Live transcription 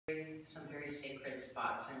sacred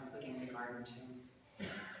spots, including the garden tomb.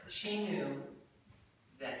 She knew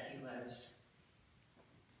that he lives.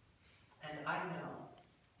 And I know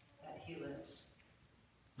that he lives.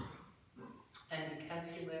 And because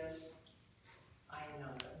he lives, I know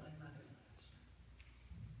that my mother lives.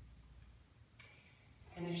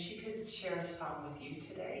 And if she could share a song with you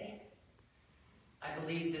today, I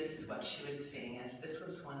believe this is what she would sing, as this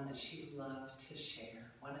was one that she loved to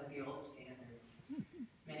share, one of the old standards.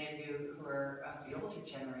 Many of you who are of the older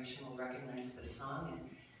generation will recognize this song, and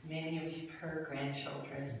many of her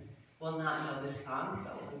grandchildren will not know this song,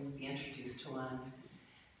 but will be introduced to one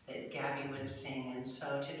that Gabby would sing. And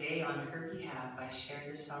so today, on her behalf, I share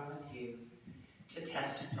this song with you to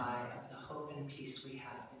testify of the hope and peace we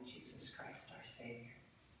have in Jesus Christ, our Savior.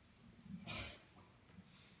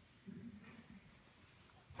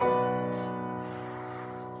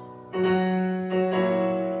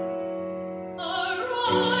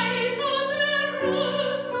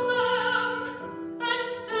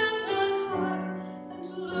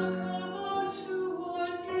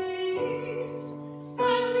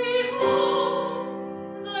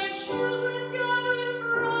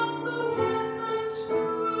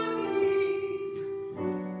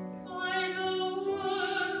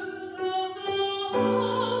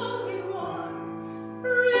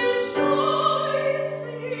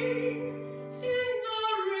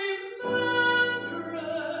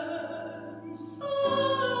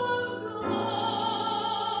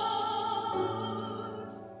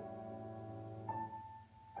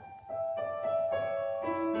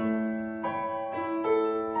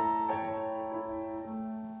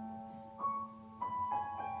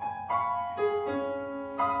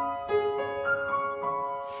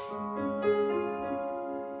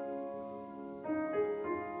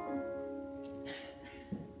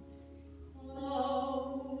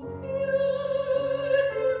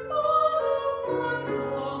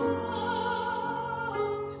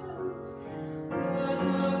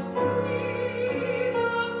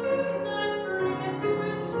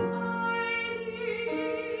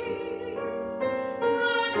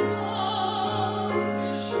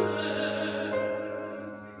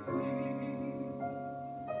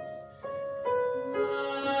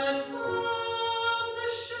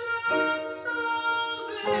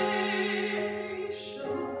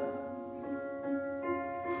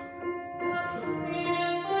 Say